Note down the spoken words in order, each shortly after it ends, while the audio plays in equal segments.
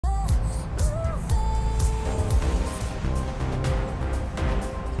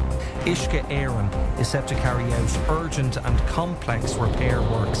Uisce Éireann is set to carry out urgent and complex repair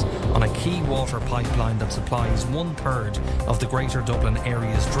works on a key water pipeline that supplies 1/3 of the Greater Dublin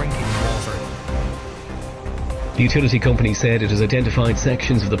area's drinking water. The utility company said it has identified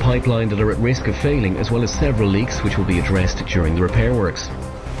sections of the pipeline that are at risk of failing, as well as several leaks which will be addressed during the repair works.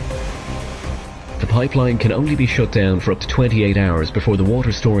 The pipeline can only be shut down for up to 28 hours before the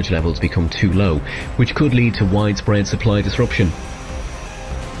water storage levels become too low, which could lead to widespread supply disruption.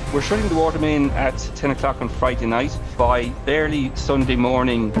 We're shutting the water main at 10 o'clock on Friday night. By early Sunday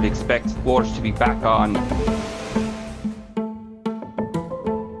morning, we expect water to be back on.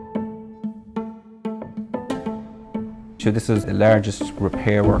 So this is the largest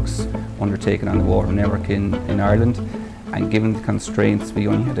repair works undertaken on the water network in Ireland. And given the constraints, we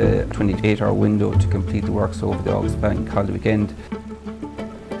only had a 28-hour window to complete the works over the August bank holiday weekend.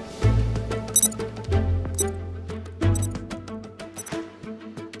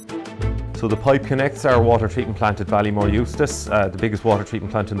 So the pipe connects our water treatment plant at Ballymore Eustace, the biggest water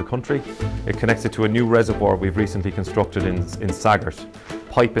treatment plant in the country. It connects it to a new reservoir we've recently constructed in Saggart.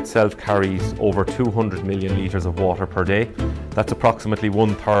 Pipe itself carries over 200 million litres of water per day. That's approximately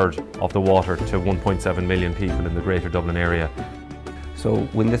 1/3 of the water to 1.7 million people in the Greater Dublin area. So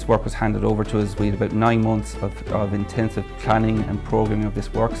when this work was handed over to us, we had about 9 months of intensive planning and programming of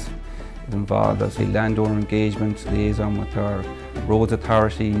this works. It involved obviously landowner engagement, liaison with our roads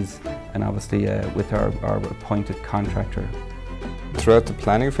authorities, and obviously with our appointed contractor. Throughout the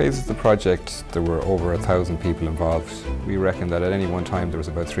planning phase of the project, there were over 1,000 people involved. We reckon that at any one time there was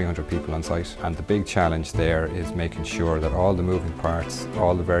about 300 people on site, and the big challenge there is making sure that all the moving parts,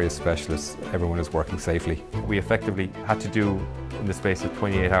 all the various specialists, everyone is working safely. We effectively had to do, in the space of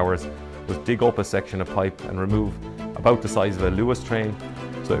 28 hours, was dig up a section of pipe and remove about the size of a Lewis train.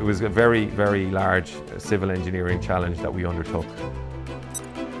 So it was a very, very large civil engineering challenge that we undertook.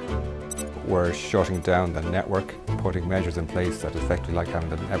 We're shutting down the network, putting measures in place that effectively like having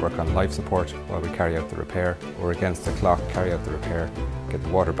the network on life support while we carry out the repair. We're against the clock, carry out the repair, get the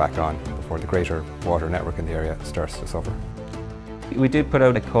water back on before the greater water network in the area starts to suffer. We did put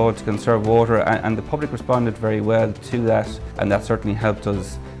out a call to conserve water, and the public responded very well to that, and that certainly helped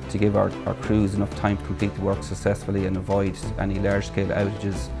us to give our crews enough time to complete the work successfully and avoid any large-scale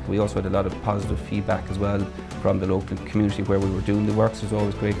outages. We also had a lot of positive feedback as well from the local community where we were doing the works. It was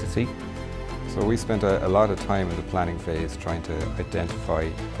always great to see. So we spent a lot of time in the planning phase trying to identify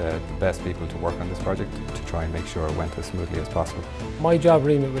the best people to work on this project to try and make sure it went as smoothly as possible. My job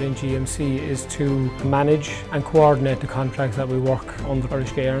remit within GMC is to manage and coordinate the contracts that we work under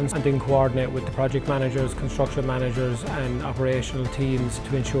Uisce Éireann, and then coordinate with the project managers, construction managers and operational teams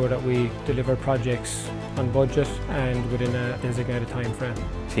to ensure that we deliver projects on budget and within a designated time frame.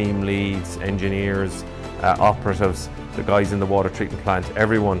 Team leads, engineers, operatives, the guys in the water treatment plant,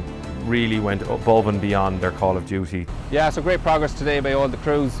 everyone really went above and beyond their call of duty. Yeah, so great progress today by all the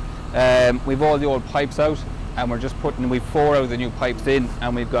crews. We've all the old pipes out, and we've 4 out of the new pipes in,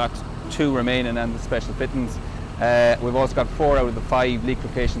 and we've got 2 remaining and the special fittings. We've also got 4 out of the 5 leak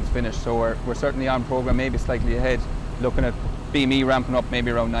locations finished, so we're certainly on programme, maybe slightly ahead, looking at BME ramping up maybe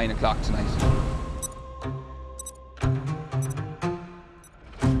around 9 o'clock tonight.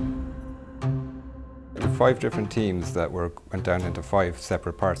 5 different teams that went down into 5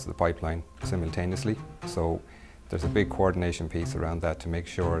 separate parts of the pipeline simultaneously. So there's a big coordination piece around that to make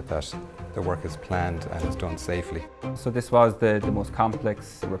sure that the work is planned and is done safely. So this was the most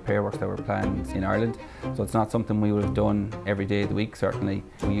complex repair works that were planned in Ireland. So it's not something we would have done every day of the week, certainly.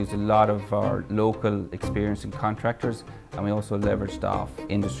 We used a lot of our local experience and contractors, and we also leveraged off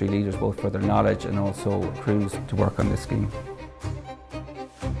industry leaders both for their knowledge and also crews to work on this scheme.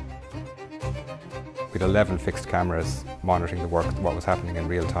 We had 11 fixed cameras monitoring the work, what was happening in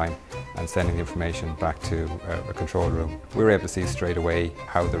real time, and sending the information back to a control room. We were able to see straight away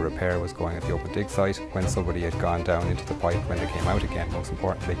how the repair was going at the open dig site, when somebody had gone down into the pipe, when they came out again, most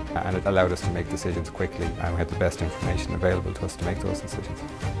importantly, and it allowed us to make decisions quickly, and we had the best information available to us to make those decisions.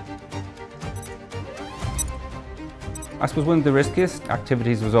 I suppose one of the riskiest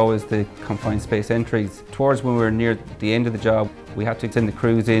activities was always the confined space entries. Towards when we were near the end of the job, we had to send the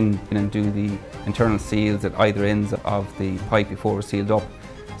crews in and do the internal seals at either ends of the pipe before it was sealed up.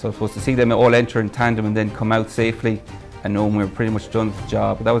 So I suppose to see them all enter in tandem and then come out safely and knowing we were pretty much done with the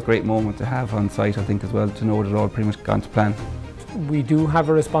job, that was a great moment to have on site, I think, as well, to know that it all pretty much gone to plan. We do have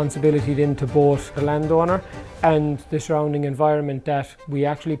a responsibility then to both the landowner and the surrounding environment that we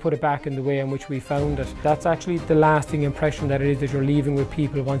actually put it back in the way in which we found it. That's actually the lasting impression that it is that you're leaving with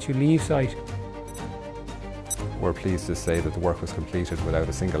people once you leave site. We're pleased to say that the work was completed without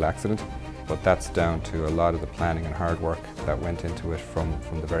a single accident. but that's down to a lot of the planning and hard work that went into it from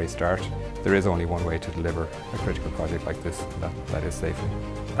the very start. There is only one way to deliver a critical project like this, and that is safely.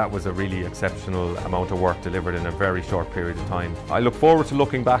 That was a really exceptional amount of work delivered in a very short period of time. I look forward to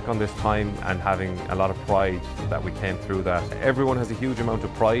looking back on this time and having a lot of pride that we came through that. Everyone has a huge amount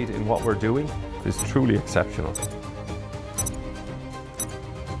of pride in what we're doing. It's truly exceptional.